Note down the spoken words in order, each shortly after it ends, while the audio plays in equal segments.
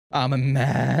I'm a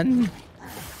man.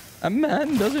 A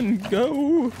man doesn't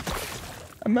go.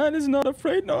 A man is not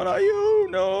afraid. No, not you.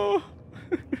 No.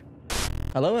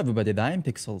 Hello, everybody. I'm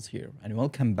Pixels here, and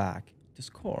welcome back to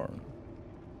Scorn.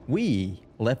 We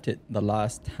left it the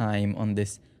last time on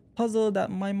this puzzle that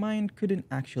my mind couldn't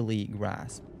actually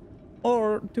grasp.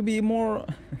 Or to be more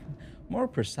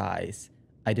precise,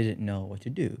 I didn't know what to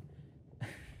do.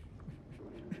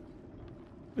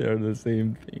 They're the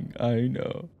same thing, I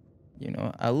know. You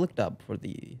know, I looked up for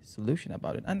the solution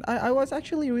about it, and I was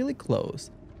actually really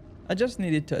close. I just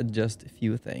needed to adjust a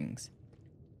few things.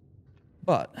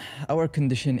 But our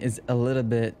condition is a little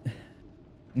bit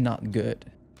not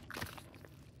good.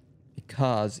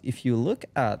 Because if you look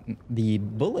at the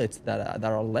bullets that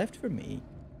are left for me,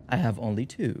 I have only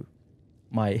two.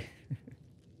 My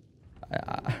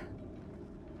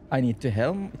I need to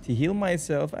heal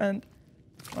myself, and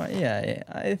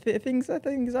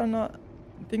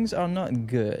things are not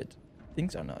good.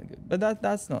 Things are not good. But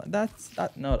that's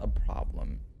not a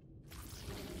problem.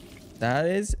 That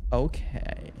is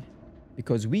okay,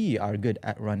 because we are good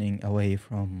at running away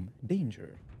from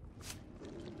danger.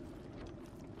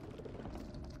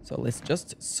 So let's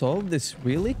just solve this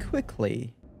really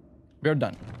quickly. We're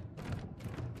done.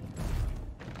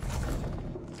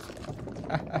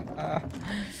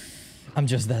 I'm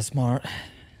just that smart.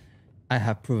 I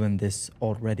have proven this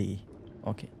already.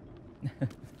 Okay.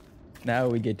 Now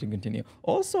we get to continue.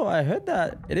 Also, I heard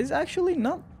that it is actually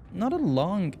not a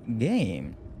long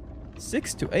game.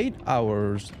 6 to 8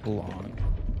 hours long,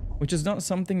 which is not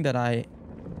something that I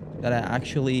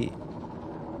actually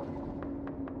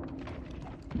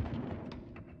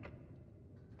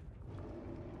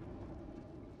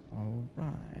all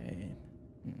right.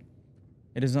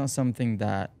 It is not something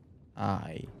that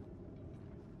I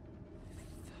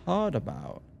thought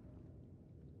about,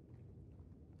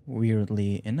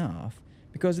 weirdly enough,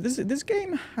 because this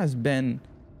game has been,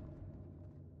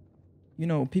 you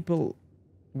know, people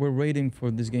were waiting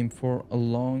for this game for a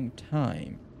long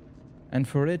time, and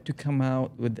for it to come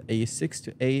out with a 6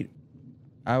 to 8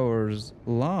 hours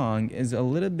long is a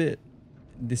little bit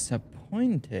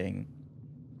disappointing.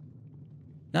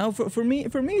 Now for me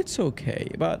it's okay,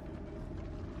 but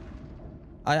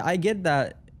I get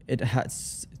that it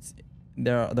has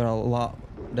there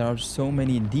are so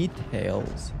many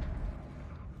details,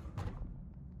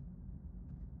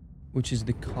 which is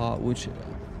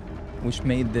which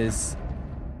made this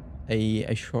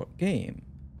a short game,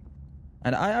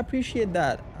 and I appreciate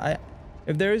that.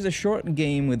 If there is a short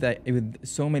game with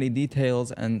so many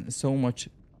details and so much,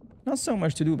 not so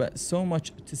much to do, but so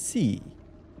much to see,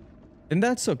 then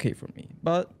that's okay for me.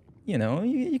 But you know,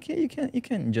 you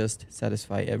can't just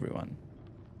satisfy everyone.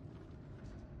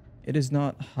 It is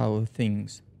not how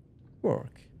things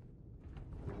work.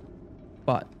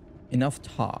 But enough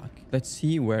talk. Let's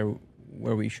see where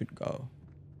we should go.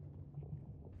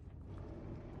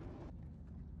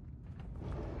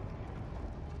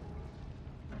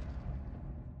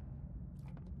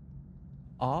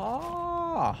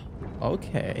 Ah,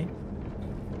 okay.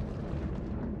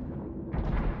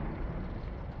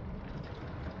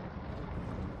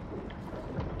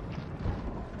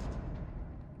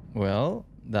 Well,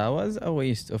 that was a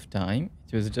waste of time.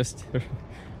 It was just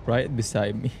right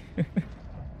beside me.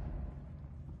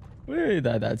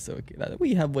 That's okay.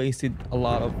 We have wasted a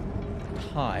lot of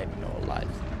time in our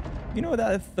lives. You know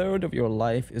that a third of your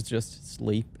life is just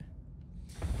sleep.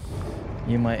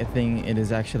 You might think it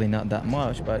is actually not that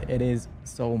much, but it is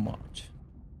so much.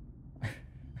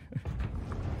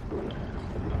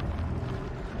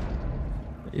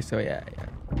 So yeah.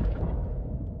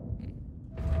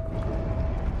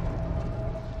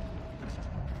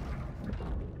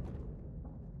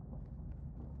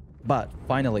 But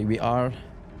finally, we are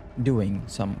doing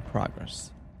some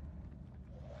progress.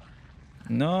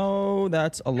 No,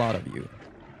 that's a lot of you.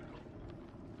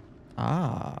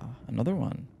 Ah, another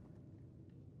one.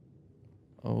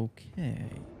 Okay.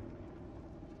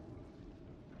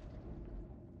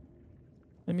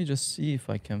 Let me just see if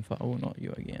I can find... Oh, not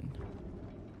you again.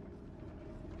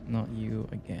 Not you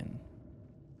again.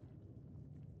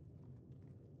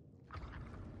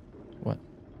 What?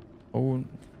 Oh...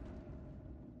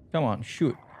 Come on,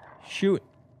 shoot. Shoot.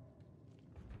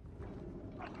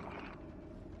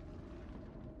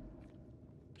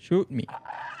 Shoot me.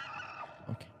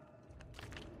 Okay.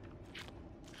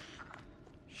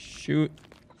 Shoot.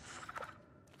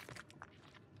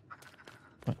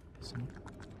 What?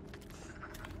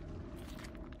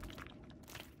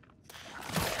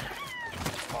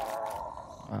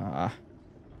 Ah.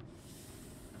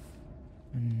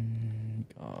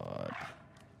 God.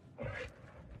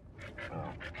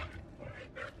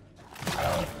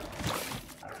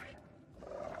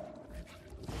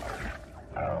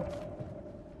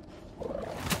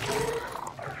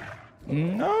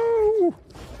 No!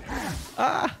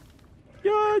 Ah!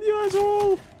 God, you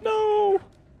asshole! No!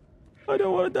 I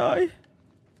don't want to die.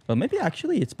 Well, maybe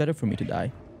actually it's better for me to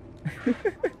die. Come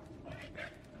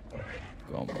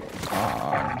on.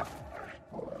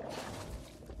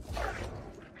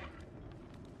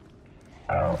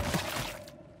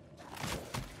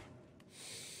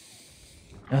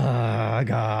 Ah,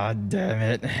 God damn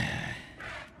it.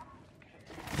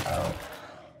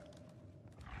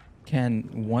 Can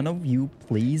one of you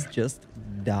please just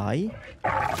die?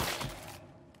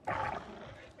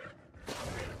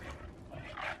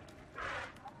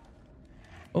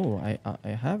 Oh, I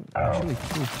have actually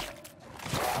two.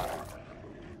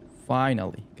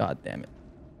 Finally, God damn it.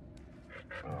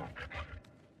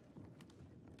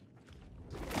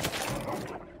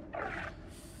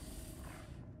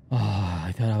 Oh,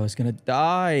 I thought I was gonna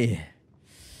die.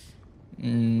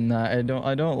 Nah, I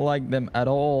don't like them at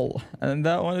all. And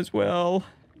that one as well.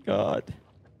 God.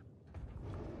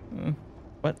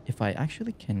 But if I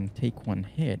actually can take one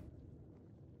hit,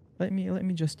 let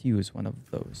me just use one of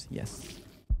those. Yes.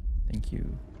 Thank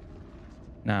you.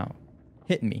 Now,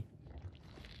 hit me.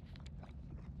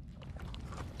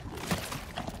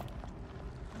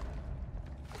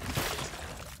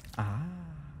 Ah.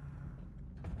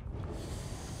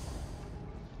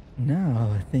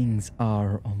 Now things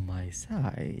are on my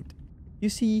side. You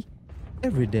see,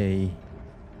 every day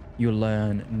you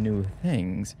learn new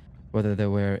things, whether they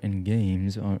were in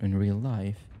games or in real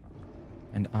life.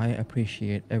 And I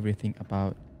appreciate everything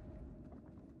about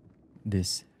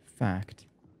this fact.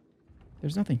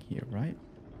 There's nothing here, right?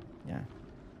 Yeah.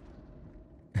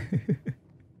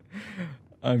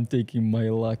 I'm taking my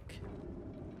luck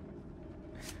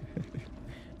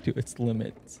to its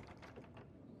limits.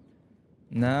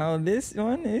 Now this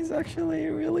one is actually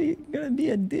really gonna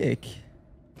be a dick.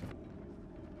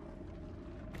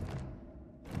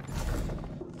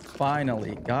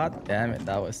 Finally, god damn it,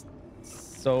 that was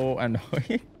so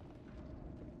annoying.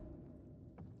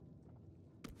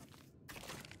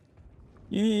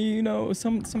 You know,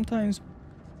 sometimes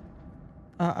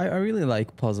I really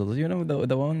like puzzles. You know,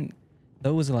 the one,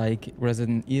 those like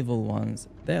Resident Evil ones,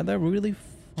 they're really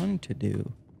fun to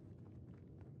do.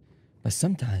 But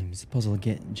sometimes puzzles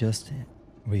get just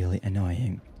really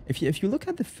annoying. If you look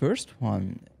at the first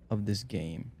one of this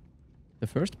game, the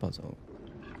first puzzle,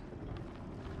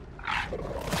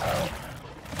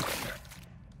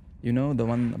 you know, the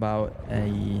one about a,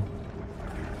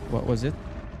 what was it?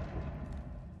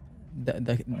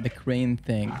 The crane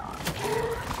thing.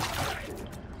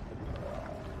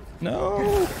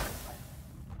 No!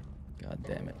 God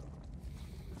damn it.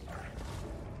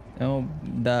 No,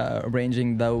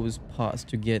 arranging those parts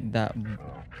to get that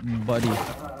buddy.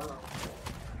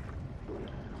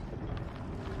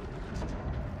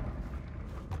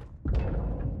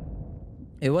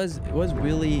 It was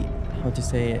really, how to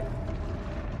say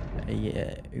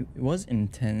it, it was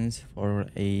intense for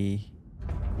an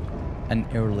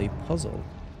early puzzle.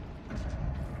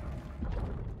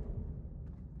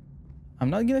 I'm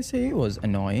not gonna say it was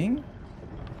annoying,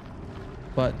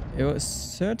 but it was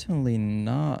certainly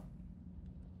not.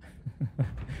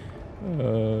 I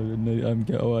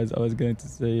was going to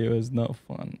say it was not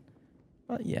fun,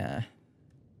 but yeah,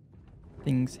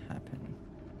 things happen.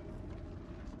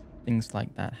 Things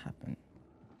like that happen.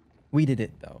 We did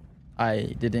it though.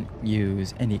 I didn't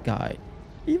use any guide.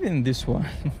 Even this one.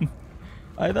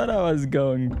 I thought I was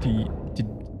going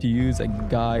to use a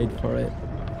guide for it.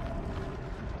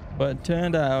 But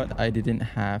turned out I didn't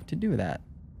have to do that,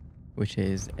 which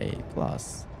is a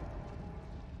plus.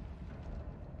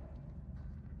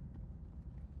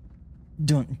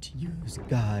 Don't use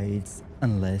guides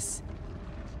unless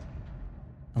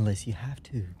you have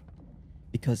to.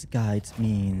 Because guides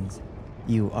means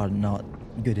you are not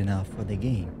good enough for the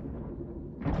game.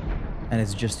 And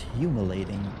it's just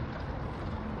humiliating.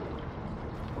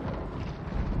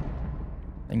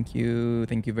 Thank you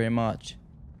very much.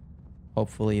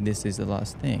 Hopefully this is the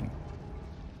last thing.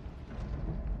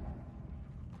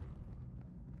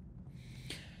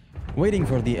 Waiting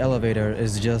for the elevator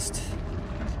is just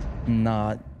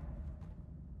not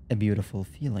a beautiful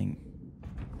feeling.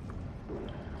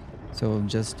 So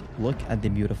just look at the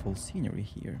beautiful scenery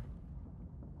here.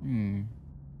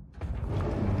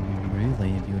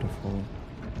 Really beautiful.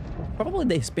 Probably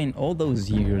they spent all those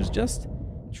years just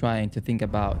trying to think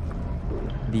about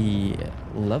the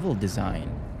level design.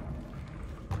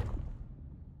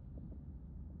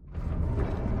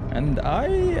 And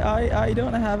I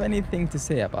don't have anything to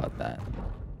say about that.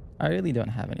 I really don't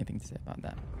have anything to say about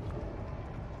that.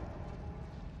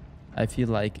 I feel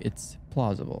like it's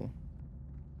plausible.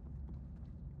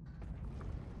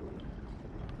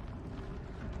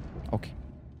 Okay.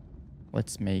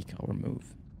 Let's make our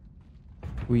move.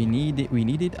 We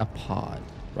needed a pod,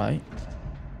 right?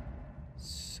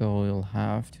 So you'll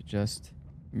have to just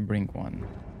bring one.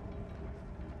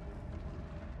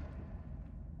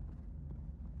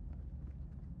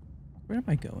 Where am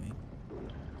I going?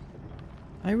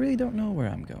 I really don't know where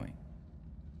I'm going.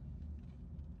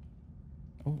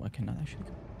 Oh, I cannot actually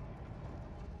go.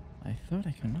 I thought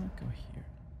I cannot go here.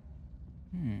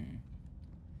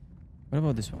 What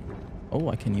about this one? Oh,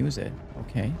 I can use it.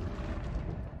 Okay.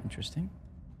 Interesting.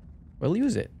 We'll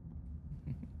use it.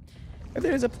 If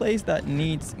there is a place that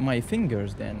needs my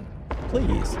fingers, then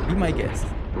please be my guest.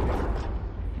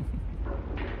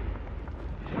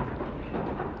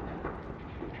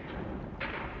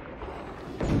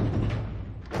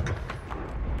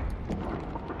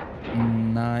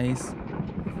 Nice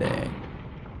thing.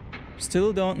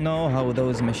 Still don't know how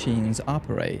those machines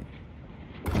operate.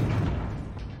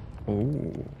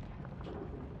 Oh,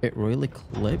 it really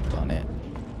clipped on it.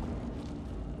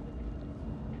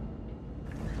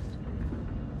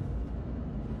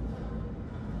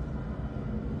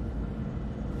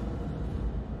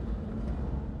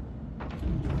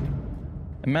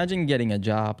 Imagine getting a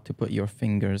job to put your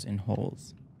fingers in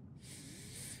holes.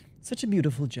 Such a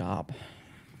beautiful job.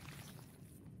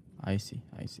 I see.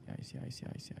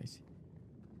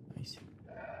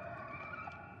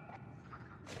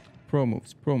 Pro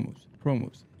moves.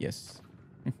 Yes.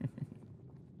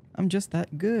 I'm just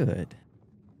that good.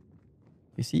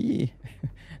 You see,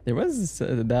 there was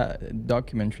that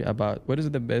documentary about what is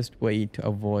the best way to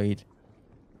avoid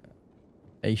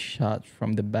a shot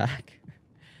from the back.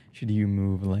 Should you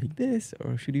move like this,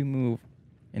 or should you move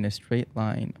in a straight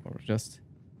line, or just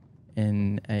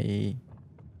in an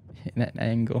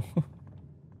angle?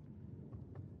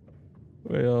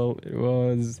 Well, it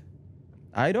was...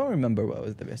 I don't remember what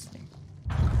was the best thing.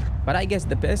 But I guess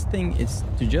the best thing is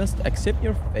to just accept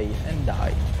your fate and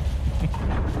die.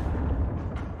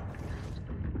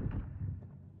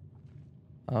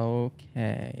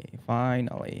 Okay,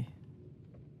 finally.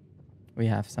 We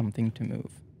have something to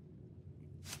move.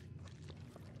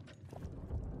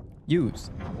 Use.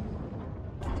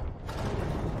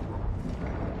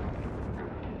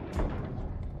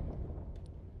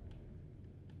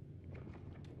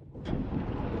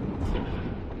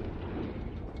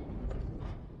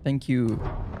 Thank you.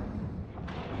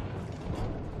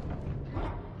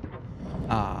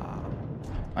 Ah,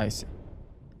 I see.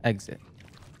 Exit.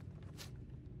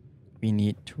 We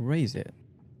need to raise it.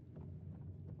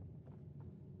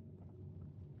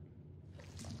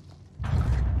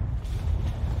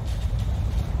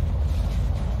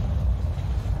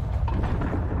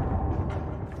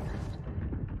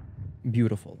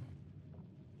 Beautiful.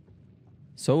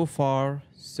 So far,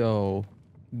 so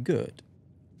good.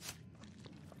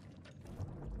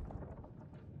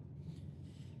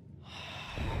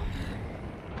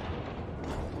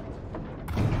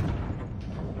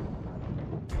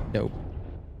 Dope.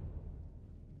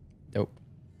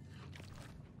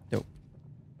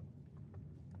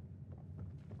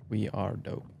 We are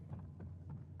dope.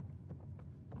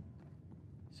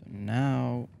 So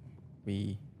now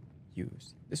we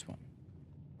use this one.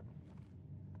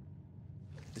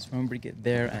 This one, bring it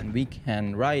there, and we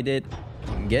can ride it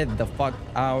and get the fuck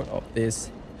out of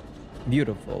this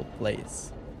beautiful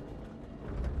place.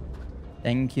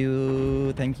 Thank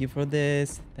you for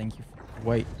this. Thank you.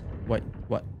 Wait, what?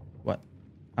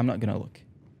 I'm not gonna look.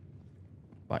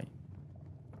 Bye.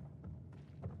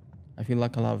 I feel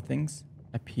like a lot of things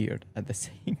appeared at the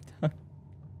same time.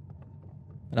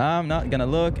 But I'm not gonna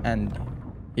look, and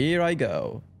here I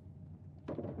go.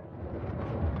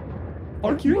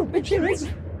 Fuck you,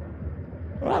 bitches!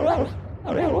 I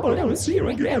don't want to see you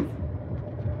again.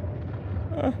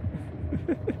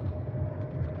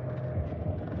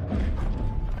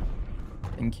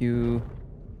 Thank you.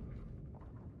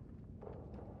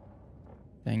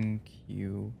 Thank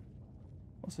you.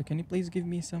 Also, can you please give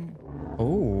me some?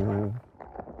 Oh.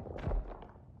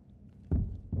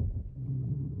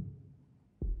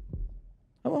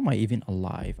 How am I even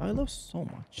alive? I lost so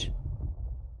much.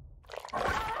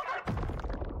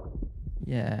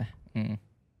 Yeah.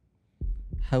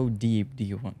 How deep do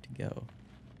you want to go?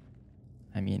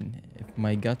 I mean, if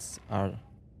my guts are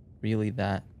really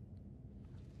that...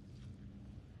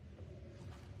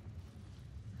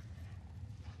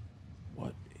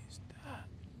 What is that?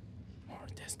 More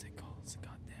testicles.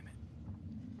 God damn it.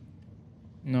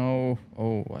 No.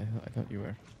 Oh, I thought you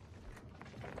were.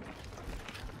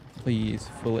 Please,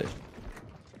 fill it.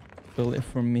 Fill it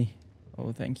for me.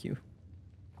 Oh, thank you.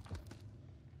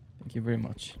 Thank you very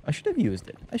much. I should have used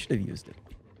it.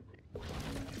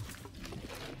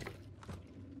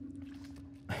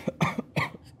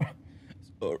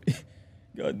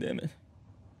 God damn it.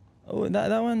 Oh,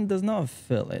 that one does not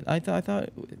fill it. I thought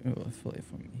it would fill it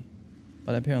for me.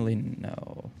 But apparently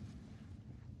no.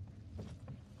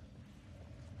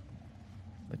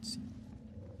 Let's see.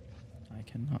 I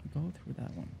cannot go through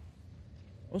that one.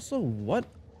 Also, what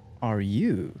are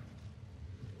you?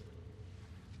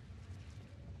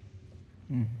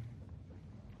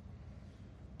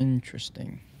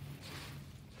 Interesting.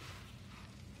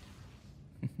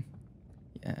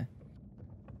 Yeah.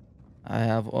 I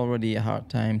have already a hard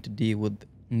time to deal with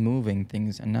moving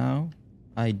things, and now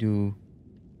I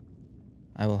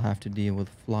will have to deal with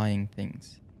flying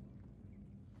things.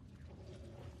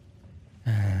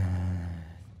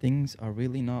 Things are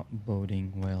really not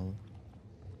boding well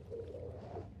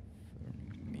for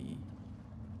me.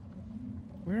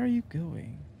 Where are you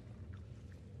going?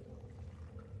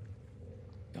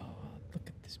 God, look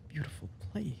at this beautiful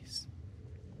place.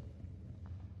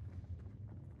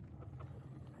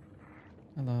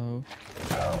 Hello.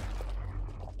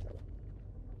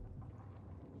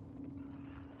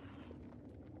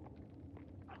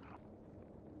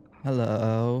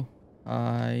 Hello.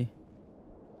 Hi.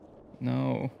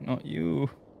 No, not you.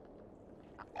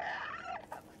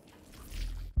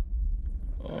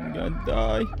 Oh, I'm gonna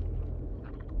die.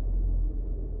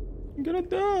 I'm gonna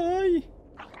die.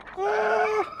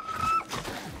 Ah!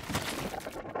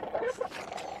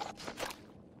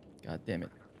 God damn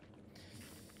it.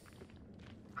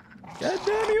 God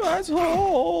damn you,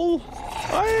 asshole!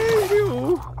 I hate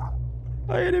you.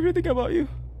 I hate everything about you.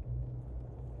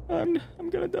 I'm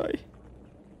gonna die.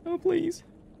 Oh, please.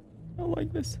 I don't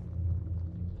like this.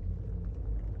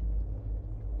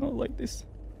 I don't like this.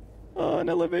 An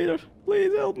elevator.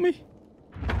 Please help me.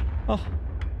 Ah.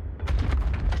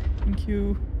 Thank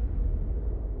you.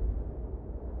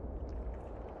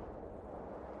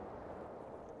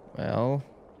 Well.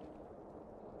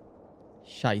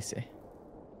 Scheiße.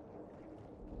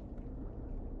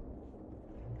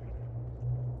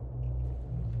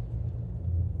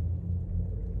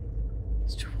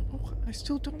 I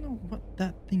still don't know what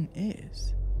that thing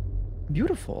is.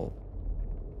 Beautiful,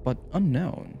 but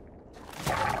unknown.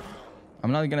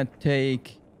 I'm not gonna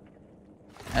take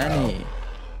any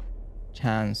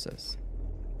chances.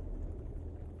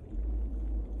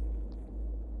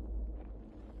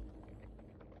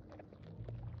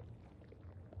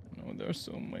 No, there's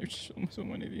so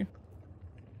many of you.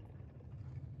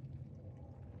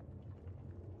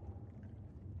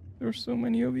 There's so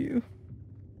many of you.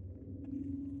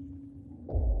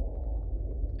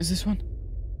 Is this one?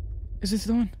 Is this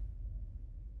the one?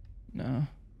 No.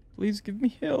 Please give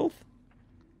me health.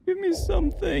 Give me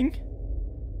something.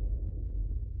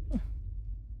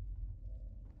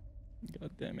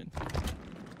 God damn it.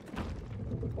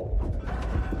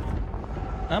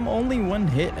 I'm only one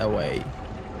hit away.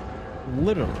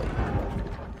 Literally.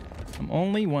 I'm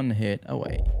only one hit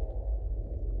away.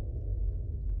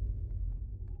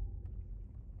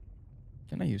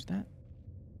 Can I use that?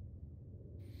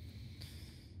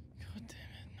 God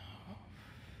damn it, no.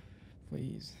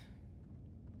 Please.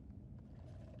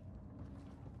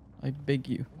 I beg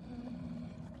you.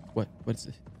 What's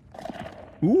this?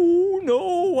 Ooh,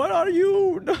 no, what are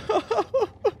you? No.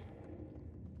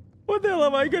 What the hell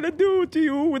am I gonna do to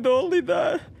you with only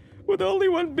that? With only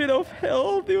one bit of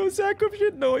health? You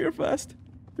sacrifice? No, you're fast.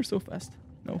 You're so fast.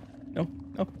 No, no,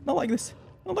 no, not like this.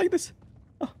 Not like this.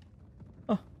 Oh,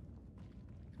 oh.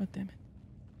 God damn it.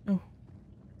 No.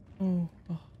 Oh,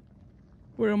 oh.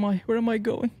 Where am I? Where am I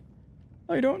going?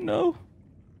 I don't know.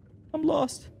 I'm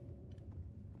lost.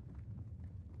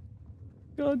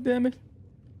 God damn it.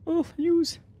 Oh,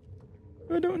 use.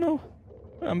 I don't know.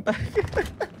 I'm back.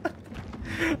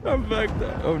 I'm back.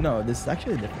 Oh no, this is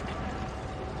actually different.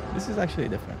 This is actually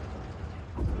different.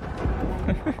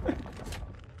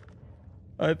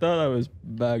 I thought I was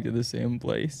back to the same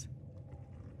place.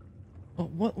 Oh,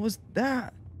 what was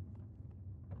that?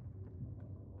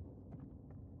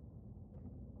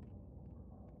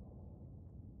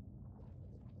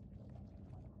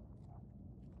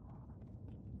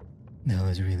 That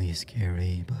was really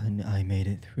scary, but I made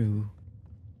it through.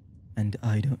 And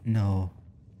I don't know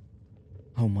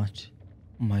how much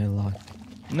my luck.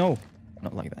 No,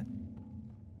 not like that.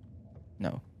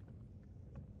 No.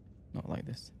 Not like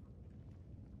this.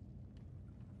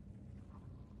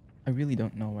 I really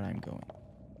don't know where I'm going.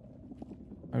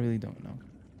 I really don't know.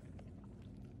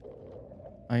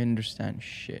 I understand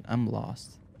shit. I'm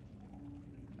lost.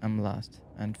 I'm lost.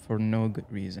 And for no good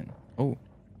reason. Oh,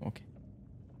 okay.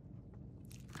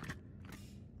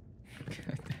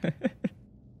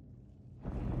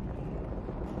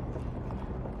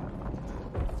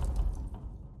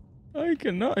 I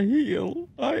cannot heal.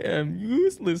 I am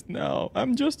useless now.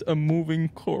 I'm just a moving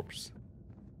corpse.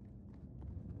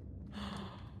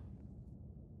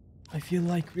 I feel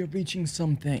like we're reaching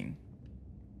something.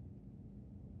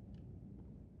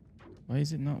 Why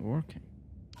is it not working?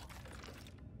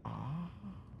 Ah.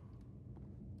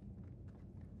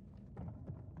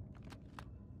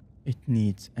 It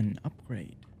needs an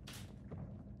upgrade.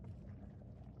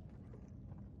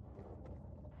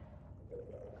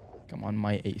 Come on,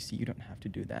 my AC, you don't have to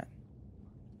do that.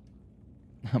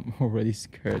 I'm already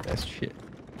scared as shit.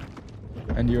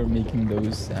 And you're making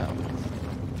those sounds.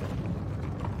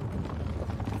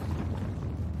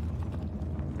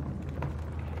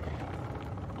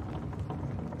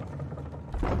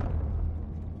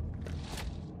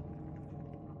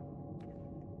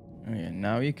 Oh yeah,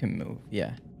 now you can move.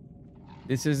 Yeah.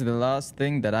 This is the last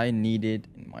thing that I needed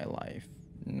in my life.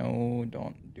 No,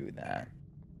 don't do that.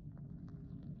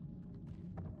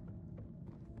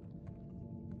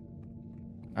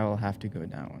 I will have to go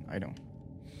down. I don't.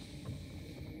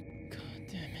 God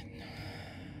damn it.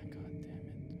 God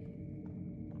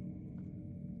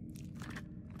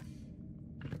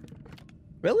damn it.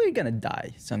 Well, you're gonna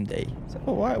die someday. So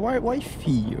why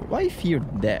fear? Why fear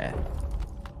death?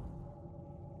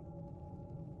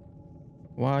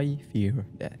 Why fear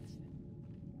death?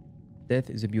 Death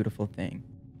is a beautiful thing.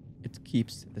 It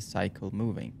keeps the cycle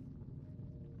moving.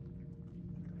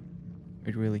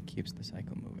 It really keeps the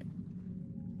cycle moving.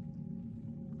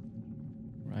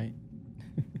 Right?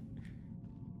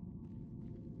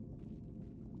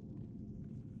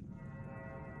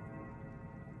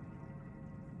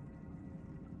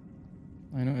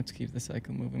 I know it keeps the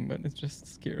cycle moving, but it's just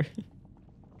scary.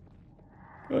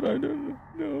 God, I don't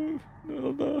know.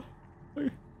 No.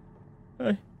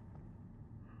 Hi.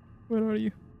 Where are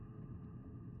you?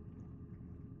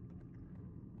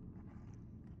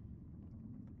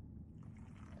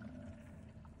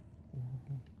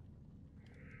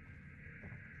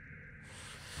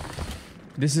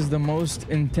 This is the most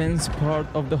intense part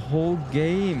of the whole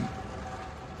game.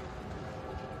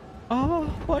 Ah,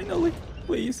 finally,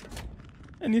 please.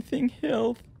 Anything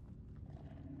help.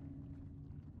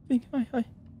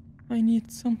 I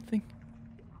need something.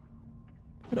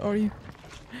 What are you?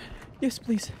 Yes,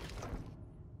 please.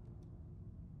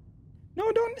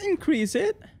 No, don't increase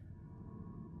it.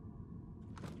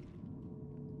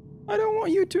 I don't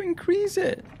want you to increase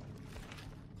it.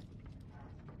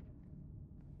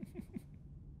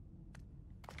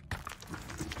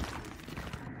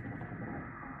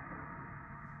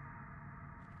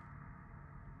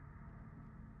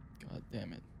 God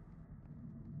damn it.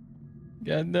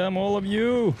 God damn all of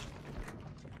you.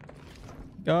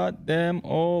 God damn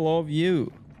all of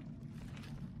you.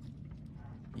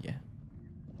 Yeah.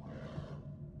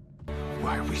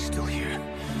 Why are we still here?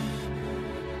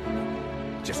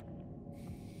 Just...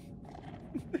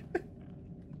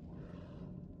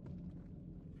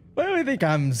 Why do you think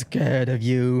I'm scared of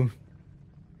you?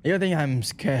 You think I'm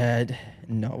scared?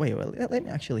 No, wait, let me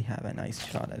actually have a nice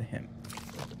shot at him.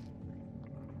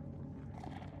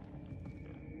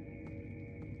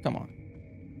 Come on.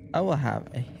 I will have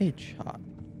a headshot.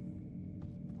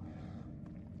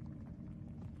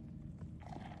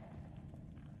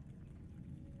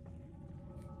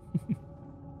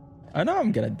 I know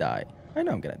I'm gonna die.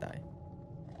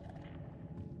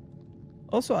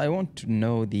 Also, I want to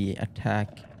know the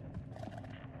attack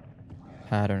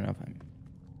pattern of him.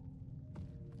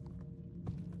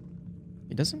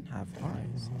 He doesn't have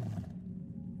eyes.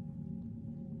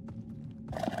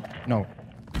 No.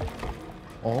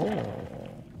 Oh.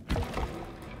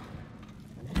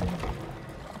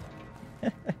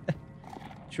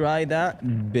 Try that,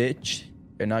 bitch.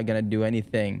 You're not gonna do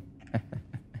anything.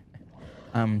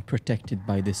 I'm protected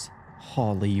by this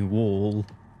holly wall.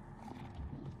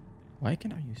 Why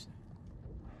can't I use that?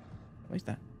 What is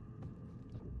that?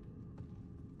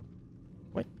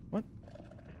 What?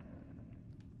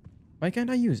 Why can't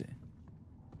I use it?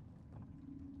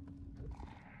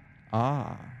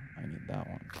 Ah, I need that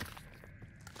one.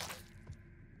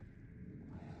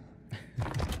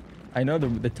 I know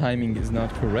the timing is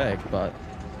not correct, but...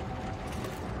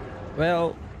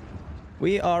 Well,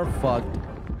 we are fucked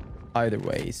either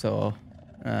way, so...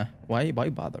 why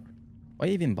bother? Why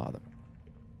even bother?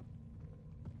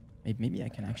 Maybe I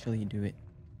can actually do it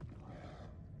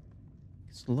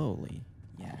slowly.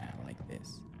 Yeah, like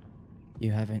this.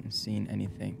 You haven't seen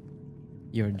anything.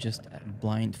 You're just a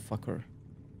blind fucker.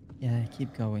 Yeah,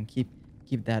 keep going. Keep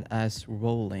that ass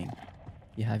rolling.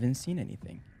 You haven't seen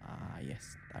anything. Ah,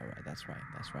 yes. That's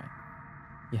right.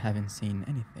 You haven't seen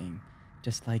anything.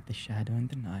 Just like the shadow in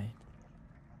the night.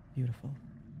 Beautiful.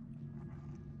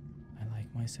 I like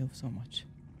myself so much.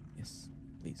 Yes,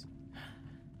 please.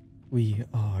 We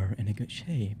are in a good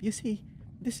shape. You see,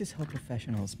 this is how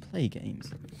professionals play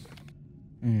games.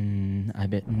 I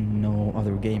bet no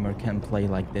other gamer can play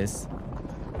like this.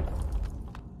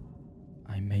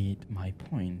 I made my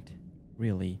point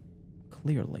really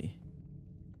clearly.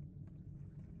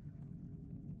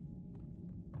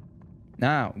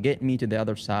 Now, get me to the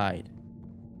other side.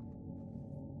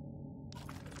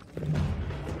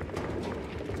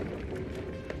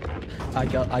 I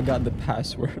got the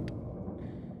password.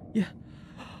 Yeah.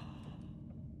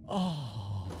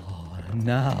 Oh,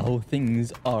 now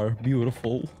things are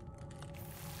beautiful.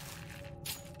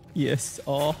 Yes,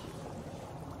 oh.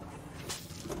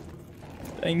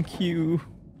 Thank you.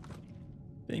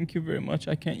 Thank you very much.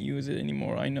 I can't use it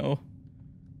anymore, I know.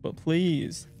 But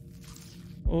please.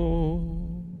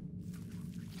 Oh.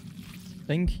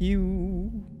 Thank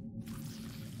you.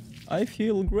 I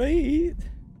feel great.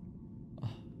 Oh,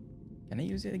 can I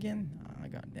use it again? Oh,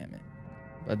 God damn it.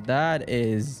 But that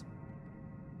is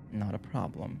not a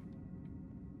problem.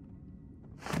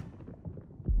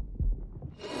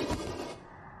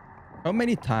 How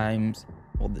many times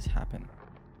will this happen?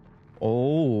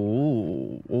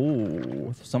 Oh,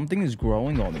 something is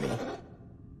growing on me.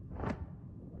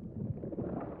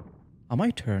 Am I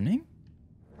turning?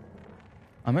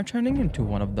 Am I turning into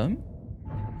one of them?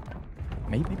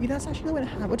 Maybe that's actually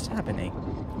what's happening.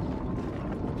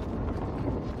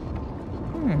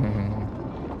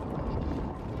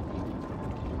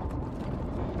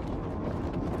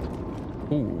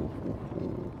 Ooh.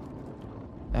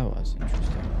 That was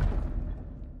interesting.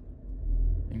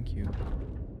 Thank you.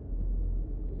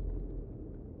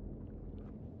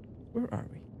 Where are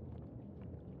we?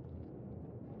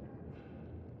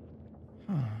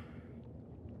 Huh.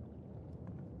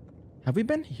 Have we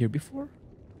been here before?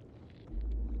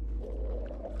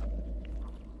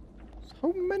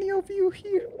 How many of you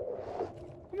here?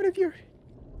 How many of you?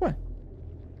 What?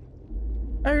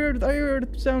 I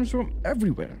heard sounds from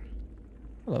everywhere.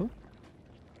 Hello.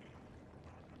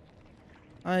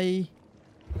 I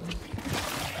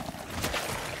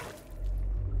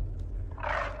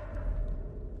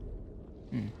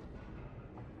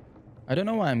don't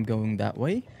know why I'm going that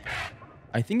way.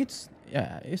 I think it's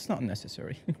not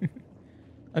necessary.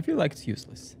 I feel like it's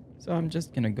useless. So I'm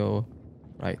just gonna go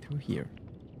right through here.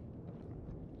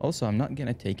 Also, I'm not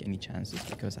gonna take any chances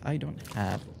because I don't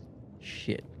have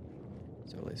shit.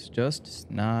 So let's just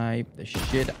snipe the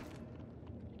shit.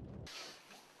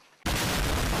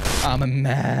 I'm a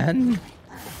man.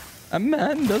 A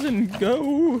man doesn't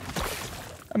go.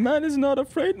 A man is not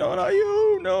afraid. No, not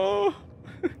you. No.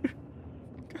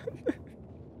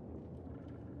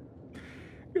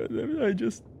 God damn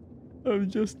it, I've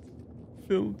just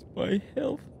filled my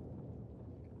health.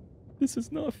 This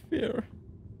is not fair.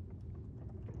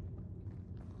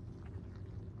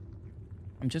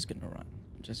 I'm just gonna run.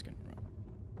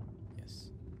 Yes.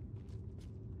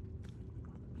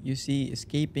 You see,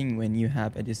 escaping when you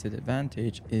have a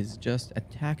disadvantage is just a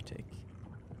tactic.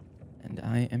 And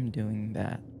I am doing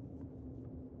that.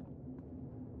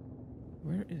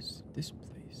 Where is this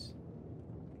place?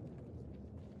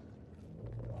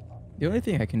 The only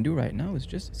thing I can do right now is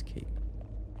just escape.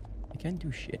 I can't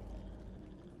do shit.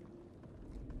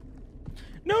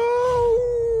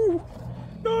 No!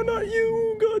 No, not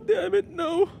you! God damn it,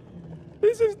 no!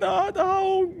 This is not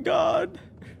how, God!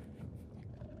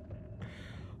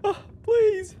 Oh,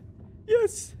 please!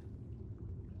 Yes!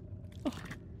 Oh.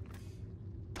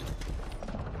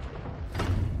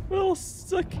 Well,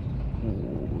 suck!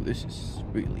 Oh, this is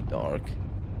really dark.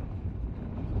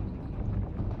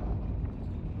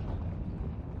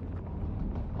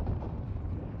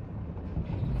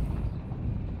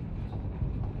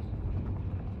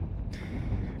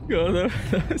 God,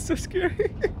 that was so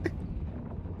scary.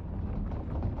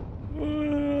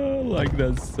 Oh, I like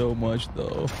that so much,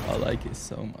 though. I like it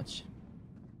so much.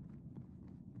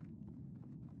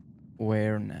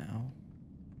 Where now?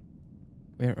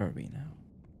 Where are we now?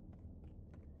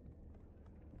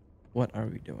 What are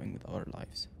we doing with our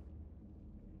lives?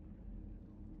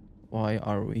 Why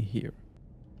are we here?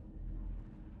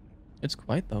 It's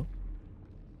quiet, though.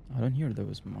 I don't hear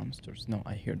those monsters. No,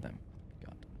 I hear them.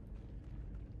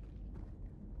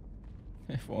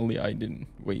 If only I didn't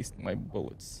waste my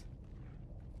bullets.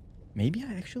 Maybe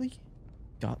I actually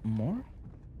got more?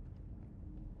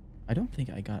 I don't think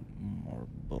I got more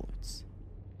bullets.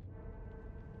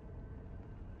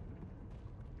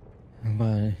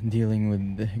 But dealing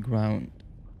with the ground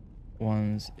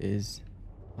ones is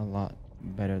a lot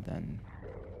better than...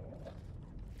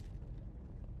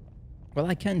 Well,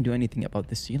 I can't do anything about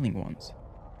the ceiling ones.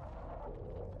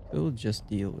 We'll just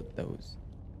deal with those.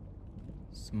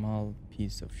 Small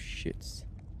piece of shits.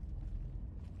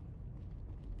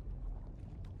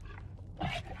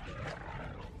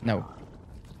 No.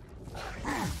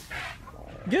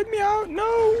 Get me out!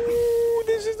 No!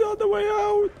 This is not the way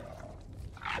out!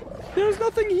 There's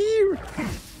nothing here!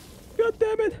 God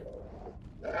damn it!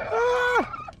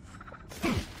 Ah!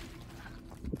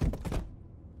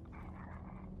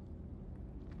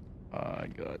 Ah,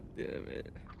 god damn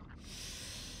it.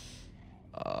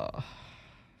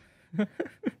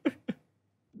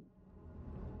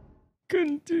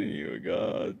 Continue,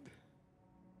 God.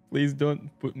 Please don't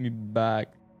put me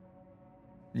back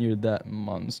near that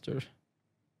monster.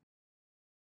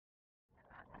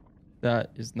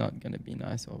 That is not gonna be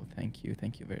nice. Oh, thank you.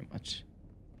 Thank you very much.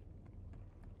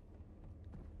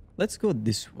 Let's go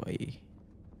this way.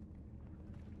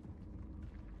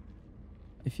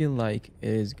 I feel like it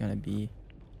is gonna be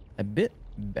a bit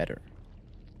better.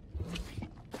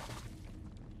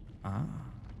 Ah,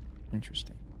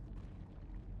 interesting.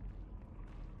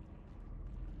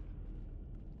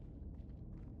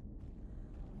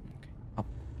 Okay, up.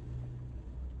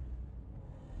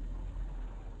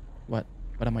 What?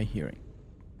 What am I hearing?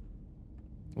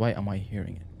 Why am I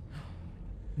hearing it?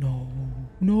 No,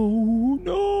 no,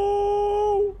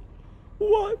 no!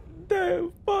 What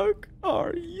the fuck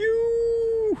are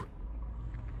you?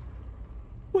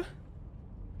 What?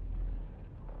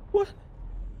 What?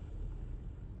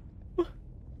 What?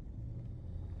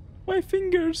 My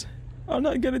fingers are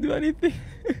not gonna do anything.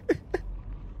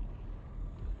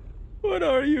 What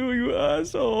are you, you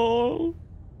asshole?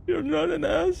 You're not an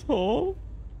asshole.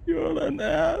 You're an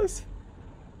ass.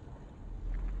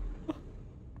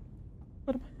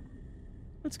 What am I?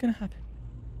 What's gonna happen?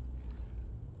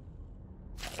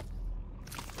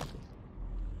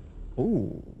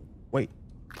 Oh, wait.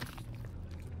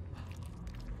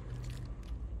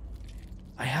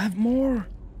 I have more.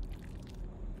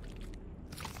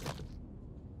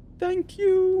 Thank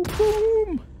you.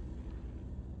 Boom.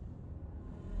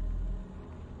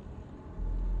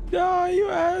 Die, you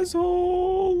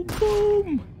asshole.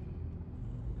 Boom.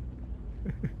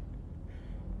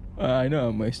 I know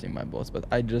I'm wasting my bullets, but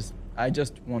I just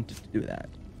wanted to do that.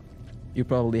 You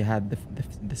probably had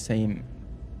the same.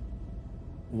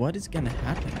 What is gonna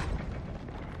happen?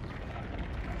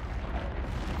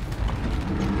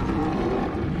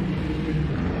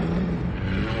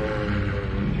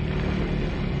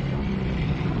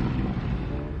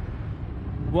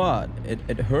 What?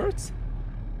 It hurts?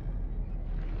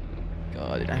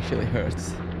 God, it actually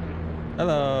hurts.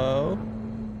 Hello.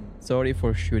 Sorry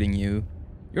for shooting you.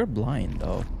 You're blind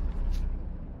though.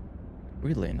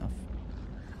 Weirdly enough.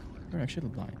 You're actually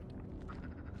blind.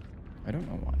 I don't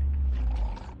know why.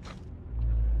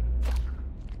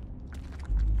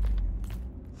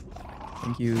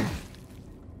 Thank you.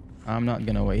 I'm not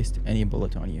gonna waste any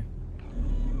bullet on you.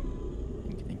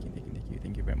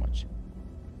 Thank you very much.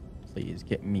 Please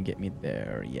get me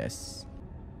there. Yes.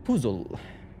 Puzzle.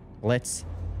 Let's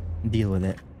deal with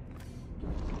it.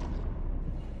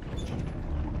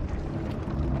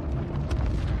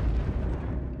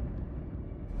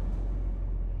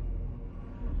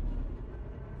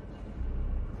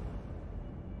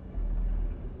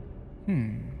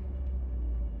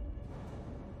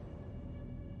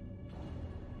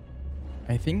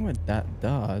 I think what that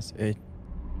does, it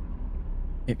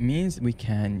means we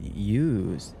can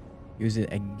use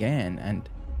it again and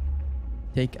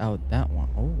take out that one.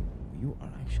 Oh, you are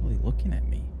actually looking at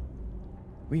me.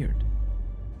 Weird.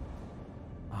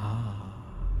 Ah.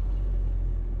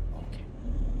 Okay.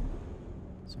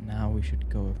 So now we should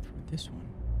go through this one.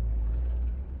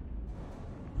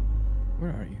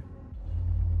 Where are you?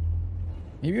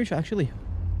 Maybe you should actually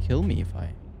kill me if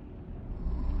I...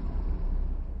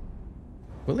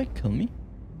 Will it kill me?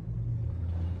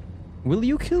 Will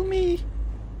you kill me?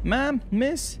 Ma'am,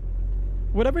 miss,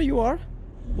 whatever you are,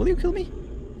 will you kill me?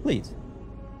 Please.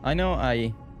 I know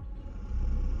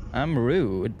I'm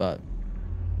rude, but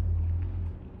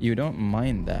you don't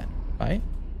mind that, right?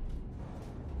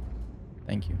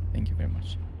 Thank you. Thank you very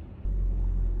much.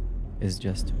 It's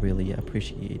just really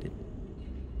appreciated.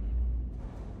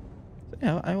 So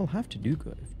yeah, I will have to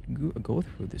go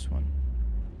through this one.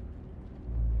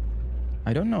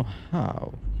 I don't know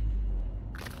how,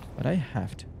 but I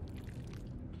have to.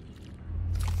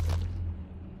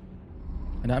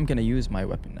 And I'm gonna use my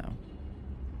weapon now.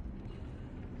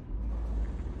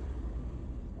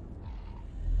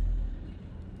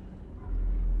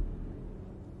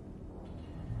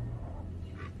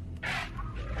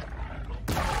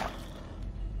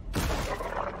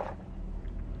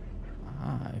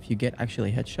 Ah, if you get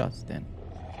actually headshots then.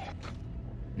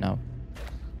 No.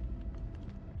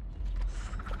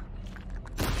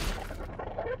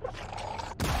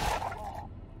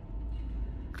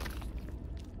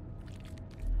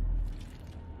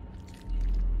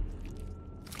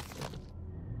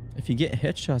 If you get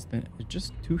headshots, then it's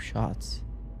just 2 shots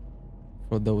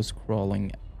for those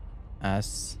crawling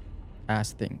ass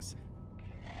things.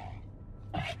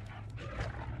 I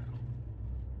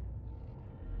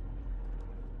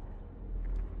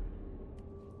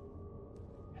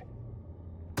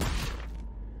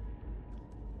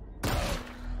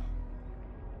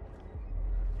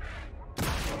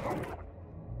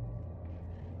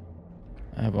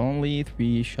have only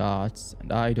 3 shots,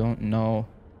 and I don't know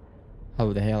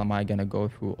how the hell am I gonna go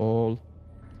through all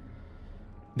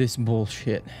this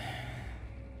bullshit.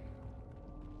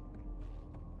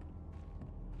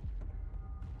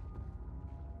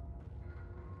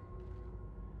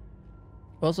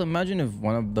 Also, imagine if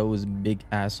one of those big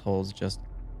assholes just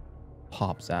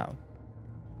pops out.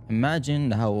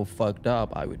 Imagine how fucked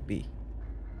up I would be.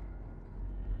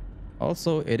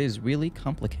 Also, it is really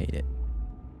complicated.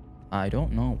 I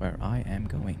don't know where I am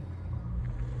going.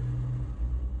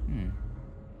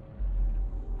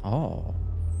 Oh,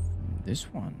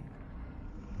 this one.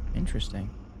 Interesting.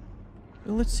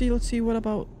 Well, let's see what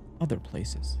about other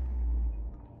places.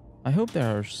 I hope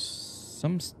there are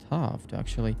some stuff to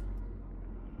actually,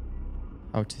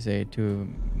 how to say,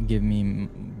 to give me,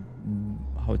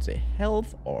 how to say,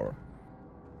 health or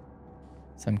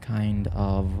some kind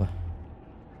of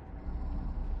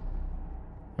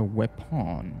a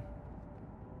weapon.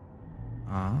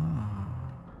 Ah.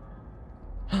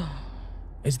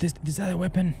 Is that a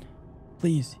weapon?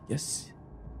 Please, yes.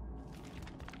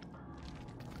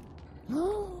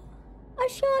 Oh, a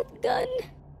shotgun.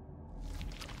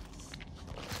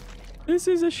 This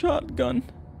is a shotgun.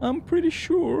 I'm pretty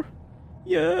sure.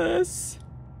 Yes.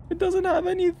 It doesn't have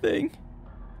anything.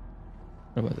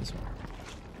 What about this one?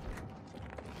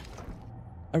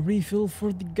 A refill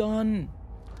for the gun.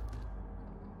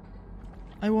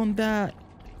 I want that.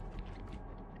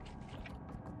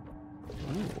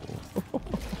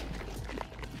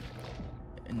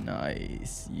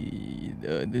 Nice.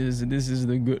 Yeah, this is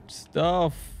the good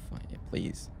stuff. Yeah,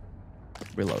 please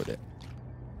reload it.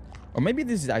 Or maybe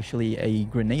this is actually a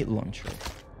grenade launcher.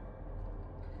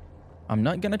 I'm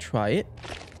not gonna try it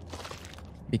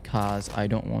because I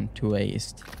don't want to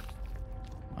waste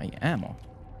my ammo.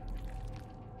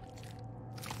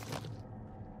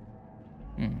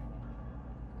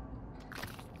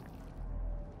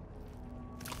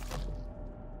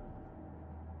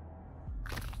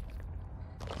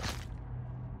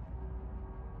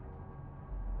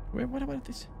 Wait, what about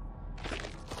this?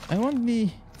 I want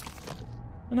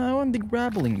the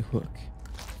grappling hook.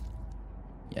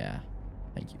 Yeah,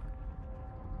 thank you.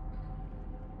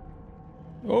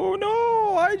 Oh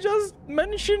no, I just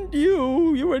mentioned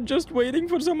you. You were just waiting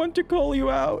for someone to call you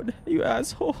out, you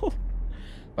asshole.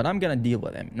 But I'm gonna deal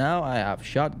with him. Now I have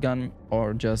shotgun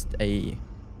or just a,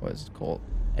 what is it called?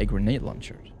 A grenade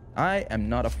launcher. I am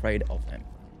not afraid of him.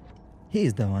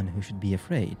 He's the one who should be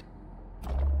afraid.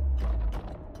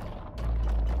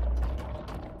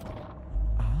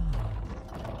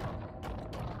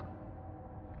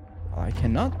 I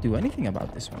cannot do anything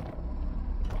about this one.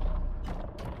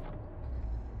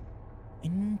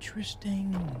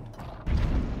 Interesting.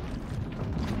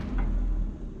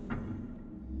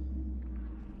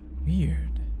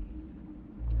 Weird.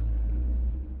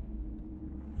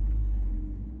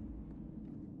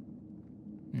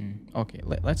 Okay,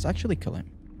 let's actually kill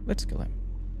him. Let's kill him.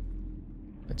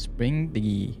 Let's bring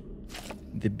the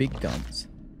big guns.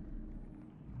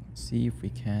 See if we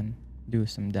can do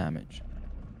some damage.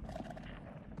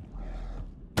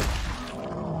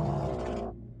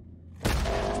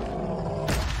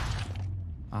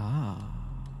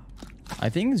 I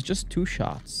think it's just 2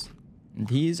 shots. And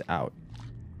he's out.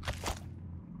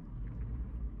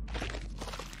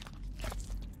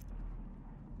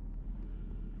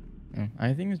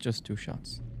 I think it's just 2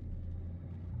 shots.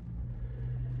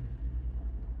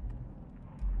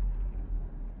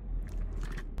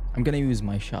 I'm gonna use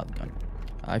my shotgun.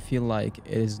 I feel like it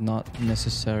is not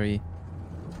necessary.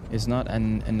 It's not a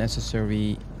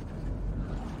necessary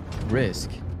risk.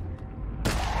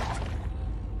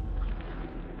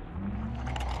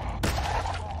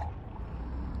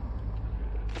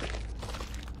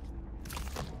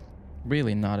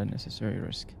 Really not a necessary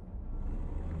risk.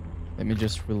 Let me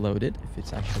just reload it if it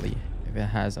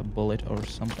has a bullet or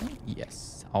something.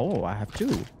 Yes. Oh, I have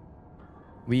 2.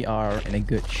 We are in a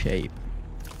good shape.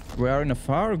 We are in a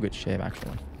far good shape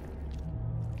actually.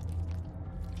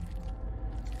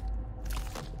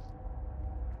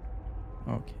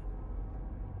 Okay.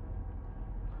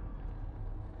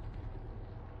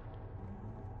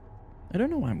 I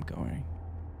don't know where I'm going.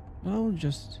 I'll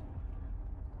just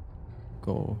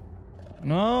go.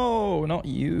 No, not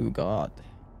you, God.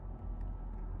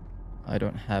 I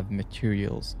don't have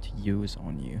materials to use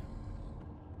on you.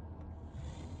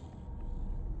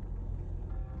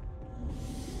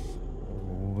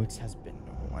 Oh, it has been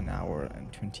 1 hour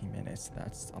and 20 minutes.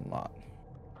 That's a lot.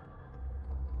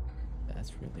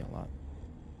 That's really a lot.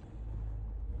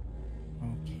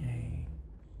 Okay.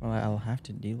 Well, I'll have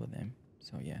to deal with him.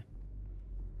 So yeah.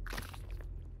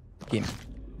 Give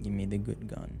me the good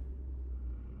gun.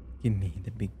 Give me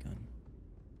the big gun.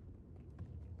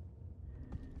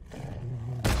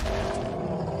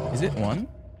 Is it one?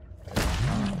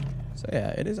 So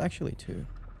yeah, it is actually two.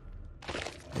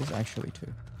 It is actually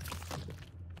two.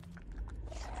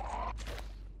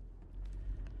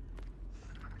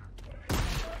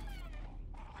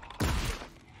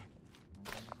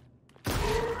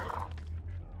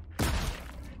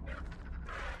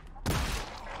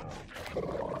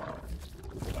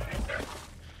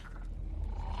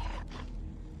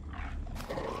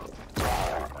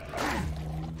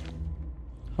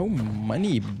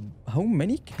 How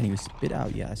many can you spit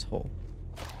out, you asshole?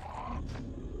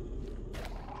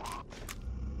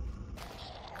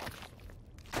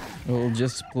 We'll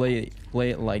just play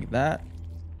it like that.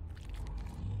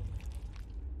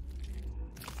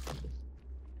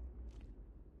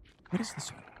 What is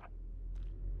this one?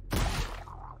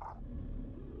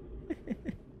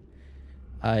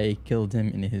 I killed him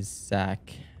in his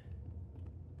sack.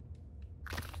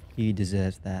 He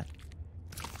deserves that.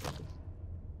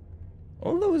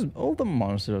 All the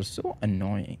monsters are so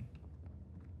annoying.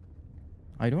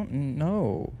 I don't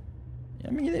know. I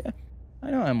mean,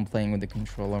 I know I'm playing with the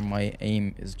controller. My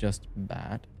aim is just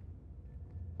bad.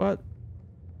 But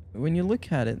when you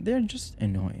look at it, they're just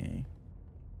annoying.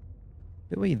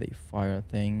 The way they fire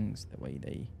things, the way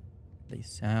they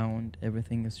sound,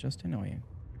 everything is just annoying.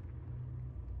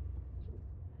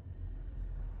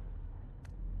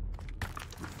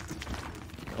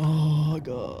 Oh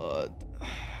god.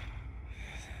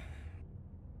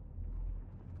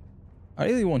 I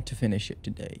really want to finish it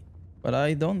today, but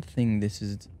I don't think this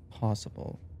is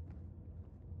possible.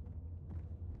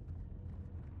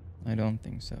 I don't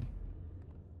think so.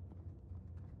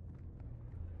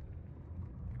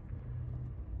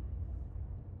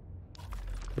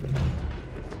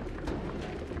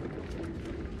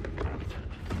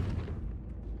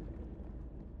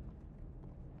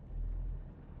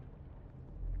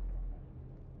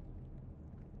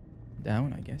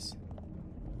 Down, I guess.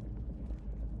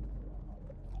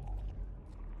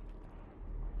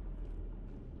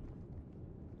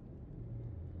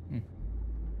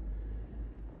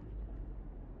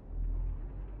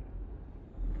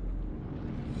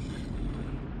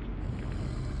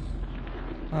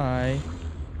 Hi.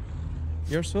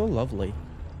 You're so lovely.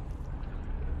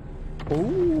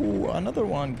 Oh, another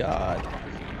one, God.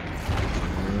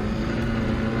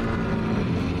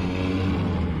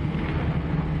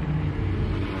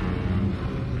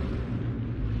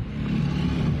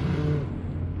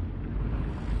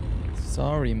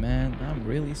 Sorry, man. I'm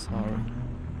really sorry.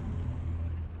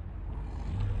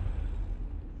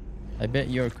 I bet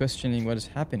you're questioning what is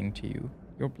happening to you.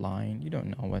 You're blind. You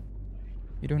don't know what.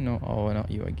 You don't know. Oh, not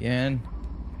you again.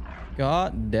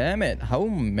 God damn it. How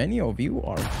many of you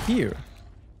are here?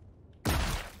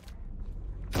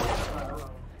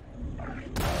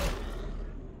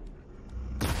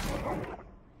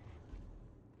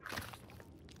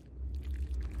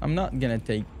 I'm not gonna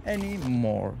take any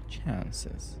more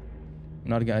chances.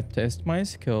 I'm not gonna test my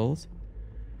skills.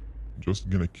 Just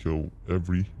gonna kill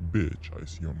every bitch I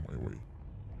see on my way.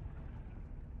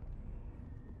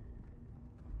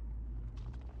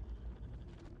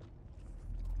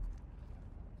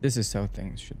 This is how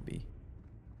things should be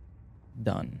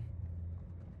done.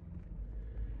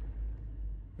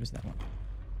 What is that one?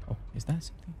 Oh, is that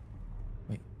something?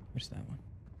 Wait, where's that one?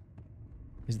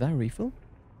 Is that a refill?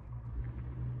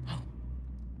 Oh,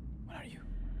 what are you?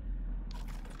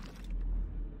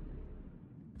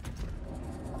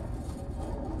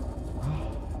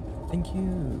 Oh, thank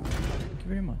you. Thank you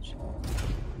very much.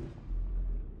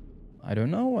 I don't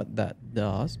know what that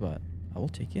does, but I will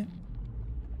take it.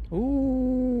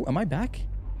 Ooh, am I back?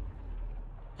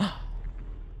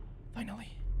 Finally.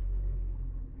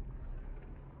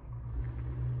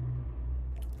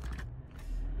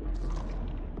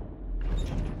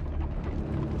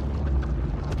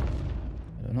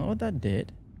 I don't know what that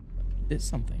did, but it did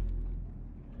something.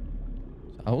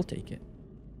 So I will take it.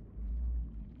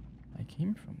 I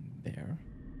came from there.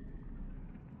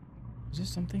 Is this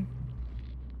something?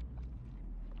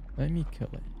 Let me kill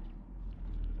it.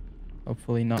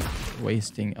 Hopefully not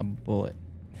wasting a bullet.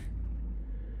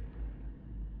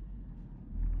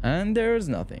 And there's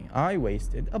nothing. I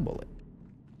wasted a bullet.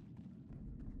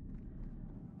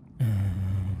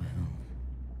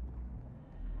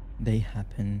 they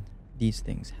happen, these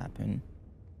things happen,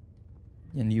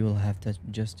 and you will have to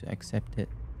just to accept it.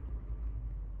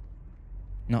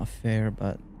 Not fair,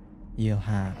 but you'll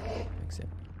have to accept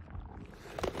it.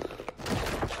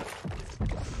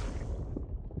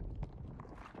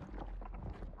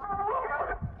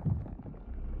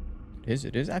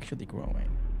 It is actually growing.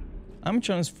 I'm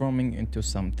transforming into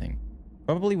something.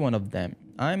 Probably one of them.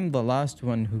 I'm the last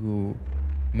one who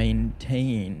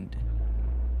maintained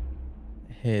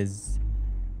his...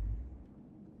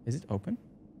 Is it open?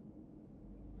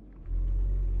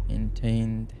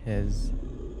 Maintained his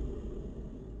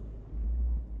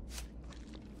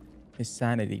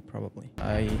sanity, probably.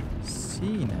 I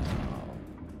see now.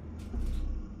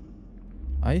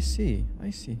 I see.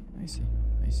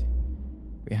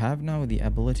 We have now the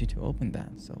ability to open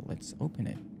that, so let's open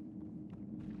it.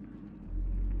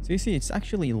 So you see, it's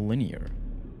actually linear.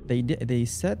 They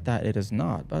said that it is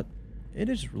not, but it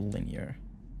is linear.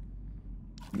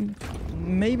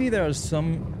 Maybe there are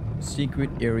some secret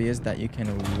areas that you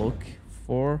can look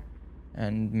for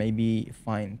and maybe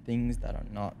find things that are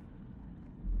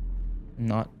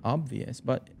not obvious,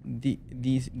 but the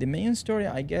main story,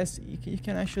 I guess you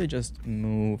can actually just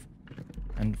move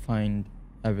and find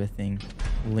everything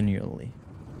linearly.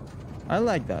 I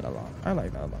like that a lot.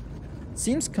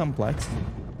 Seems complex.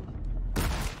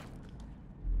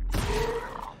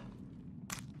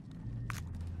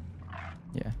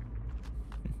 Yeah.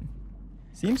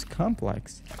 Seems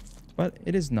complex, but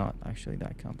it is not actually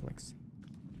that complex.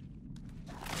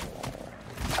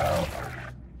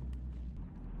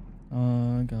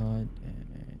 Oh god damn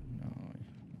it, no.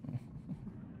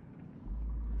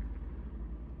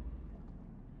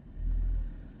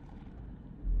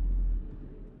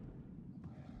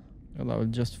 Well, I will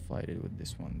just fight it with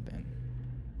this one then.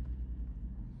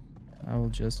 I will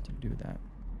just do that.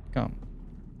 Come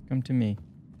to me.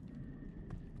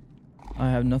 I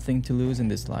have nothing to lose in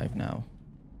this life now.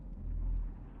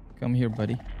 Come here,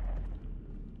 buddy.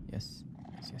 Yes.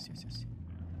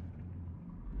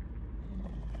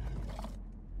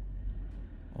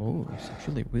 Oh, it's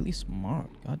actually really smart.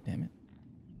 God damn it.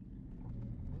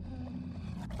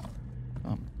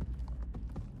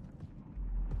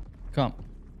 Come.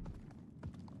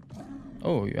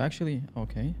 Oh, you actually...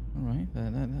 Okay. Alright.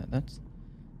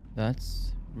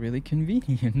 That's really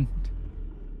convenient.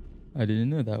 I didn't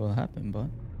know that will happen, but...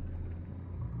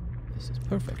 This is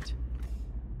perfect.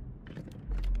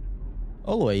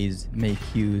 Always make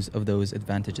use of those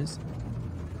advantages.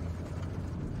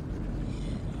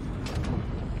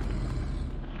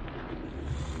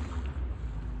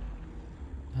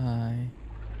 Hi.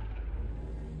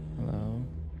 Hello.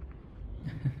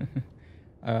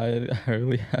 I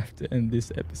really have to end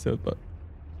this episode, but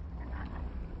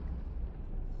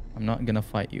I'm not gonna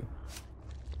fight you.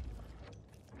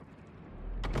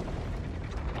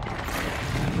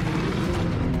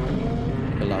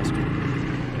 The last one.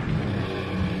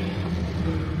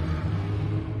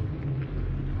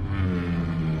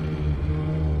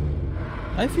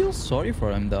 I feel sorry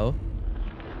for him though.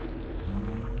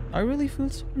 I really feel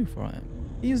sorry for him.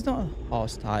 He's not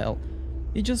hostile.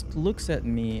 He just looks at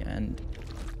me and,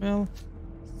 well,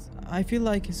 I feel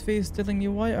like his face is telling me,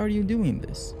 why are you doing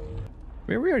this?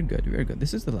 We are good.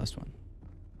 This is the last one.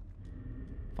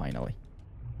 Finally.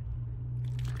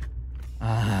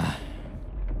 Ah.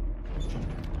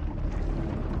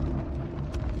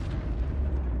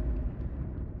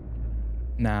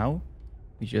 Now,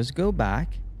 we just go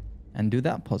back and do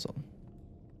that puzzle.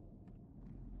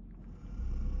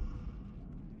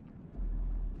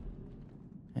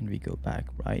 And we go back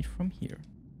right from here.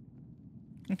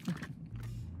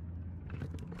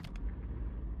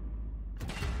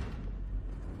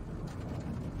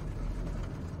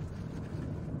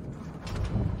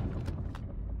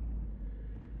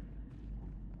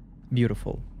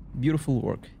 Beautiful. Beautiful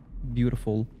work.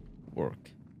 Beautiful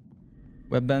work.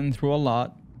 We've been through a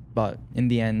lot, but in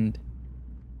the end,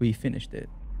 we finished it.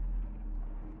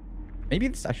 Maybe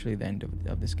it's actually the end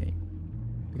of this game.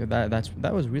 Because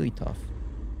that was really tough.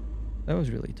 That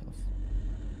was really tough.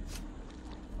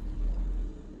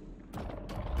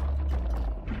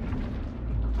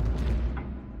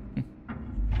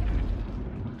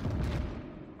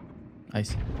 I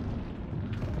see.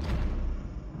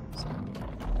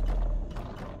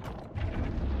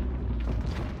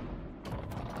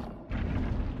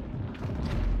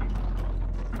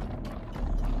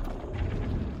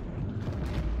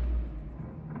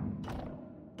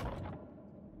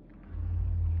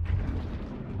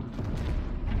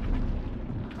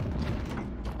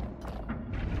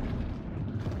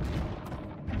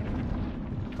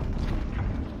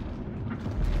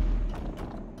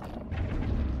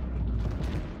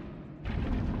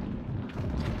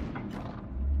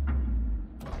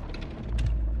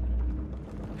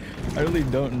 I really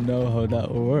don't know how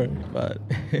that works, but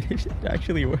it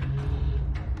actually works.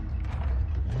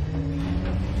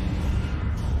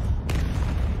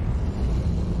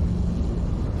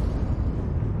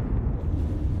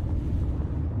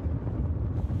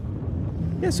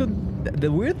 Yeah, so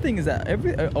the weird thing is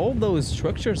that all those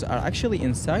structures are actually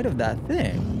inside of that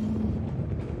thing.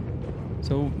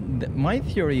 So my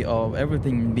theory of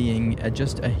everything being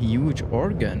just a huge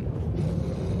organ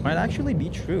might actually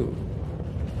be true.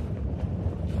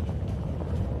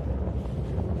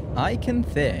 I can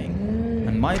think,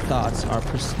 and my thoughts are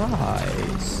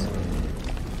precise.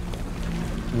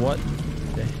 What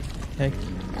the heck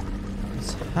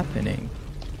is happening?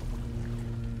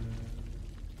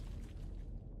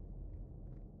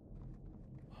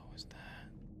 What was that?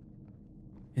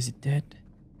 Is it dead?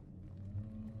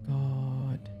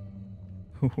 God.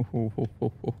 What,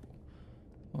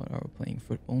 are we playing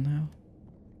football now?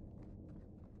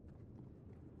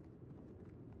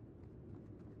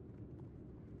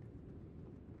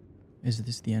 Is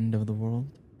this the end of the world?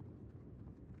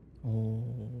 Oh.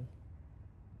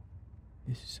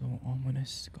 This is so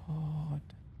ominous. God.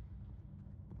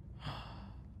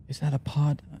 Is that a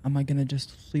pod? Am I gonna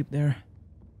just sleep there?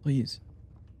 Please.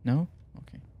 No?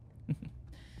 Okay.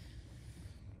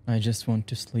 I just want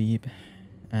to sleep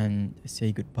and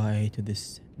say goodbye to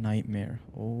this nightmare.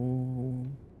 Oh.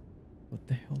 What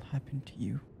the hell happened to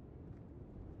you?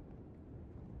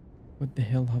 What the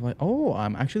hell have I... Oh,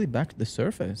 I'm actually back to the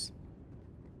surface.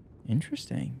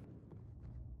 Interesting.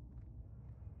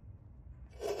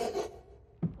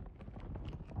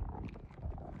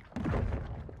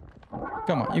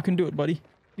 Come on, you can do it, buddy.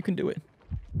 You can do it.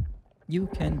 You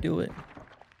can do it.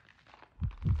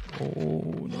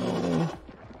 Oh, no.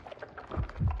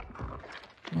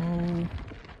 No.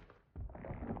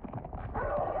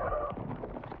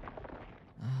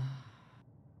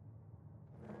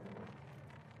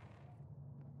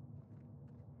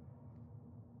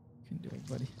 You can do it,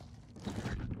 buddy.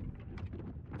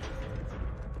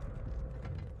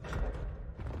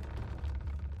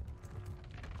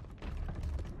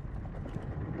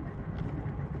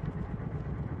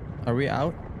 Are we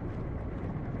out?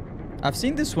 I've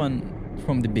seen this one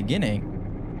from the beginning.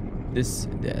 This, I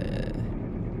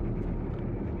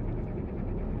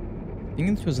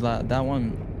think it was that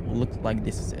one looked like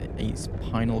this is a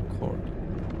spinal cord.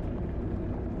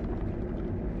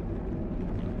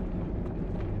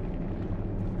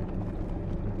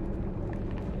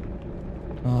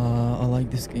 I like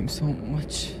this game so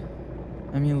much.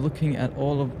 I mean, looking at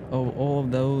all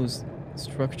of those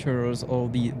structures,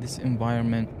 this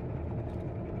environment.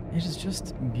 It is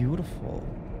just beautiful.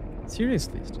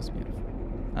 Seriously, it's just beautiful.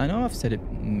 I know I've said it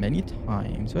many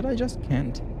times, but I just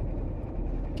can't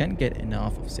get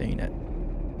enough of saying it.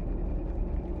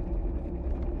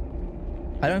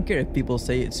 I don't care if people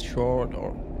say it's short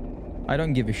or... I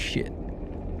don't give a shit.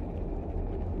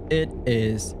 It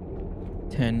is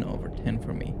 10 over 10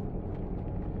 for me.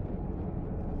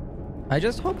 I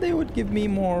just hope they would give me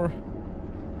more...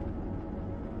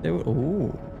 They would...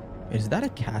 Oh, is that a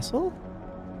castle?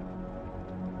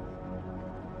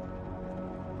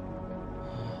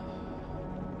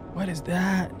 What is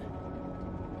that?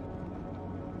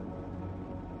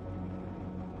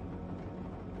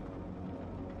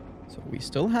 So we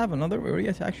still have another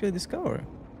area to actually discover.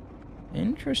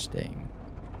 Interesting.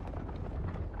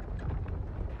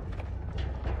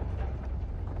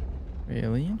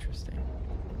 Really interesting.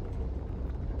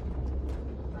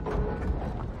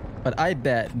 But I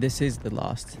bet this is the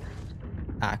last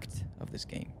act of this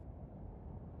game.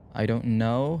 I don't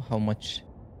know how much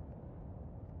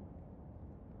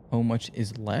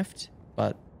is left,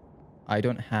 but I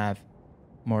don't have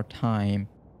more time.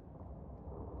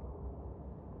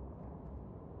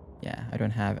 Yeah, I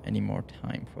don't have any more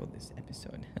time for this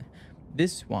episode.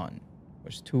 This one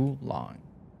was too long,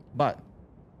 but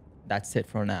that's it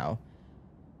for now.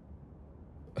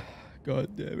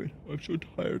 God damn it, I'm so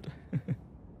tired.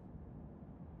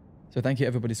 So thank you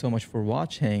everybody so much for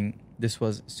watching. This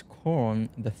was Scorn,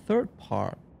 the third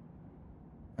part.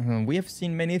 We have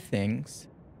seen many things.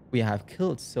 We have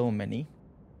killed so many.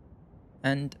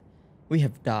 And we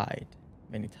have died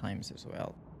many times as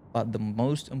well. But the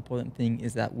most important thing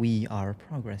is that we are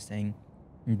progressing.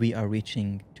 And we are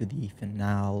reaching to the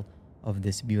finale of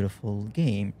this beautiful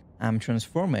game. I'm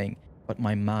transforming, but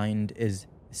my mind is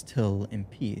still in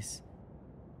peace.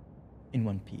 In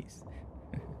one piece.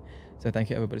 So thank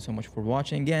you everybody so much for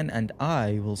watching again, and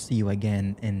I will see you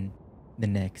again in the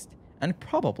next and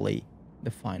probably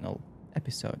the final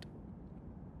episode.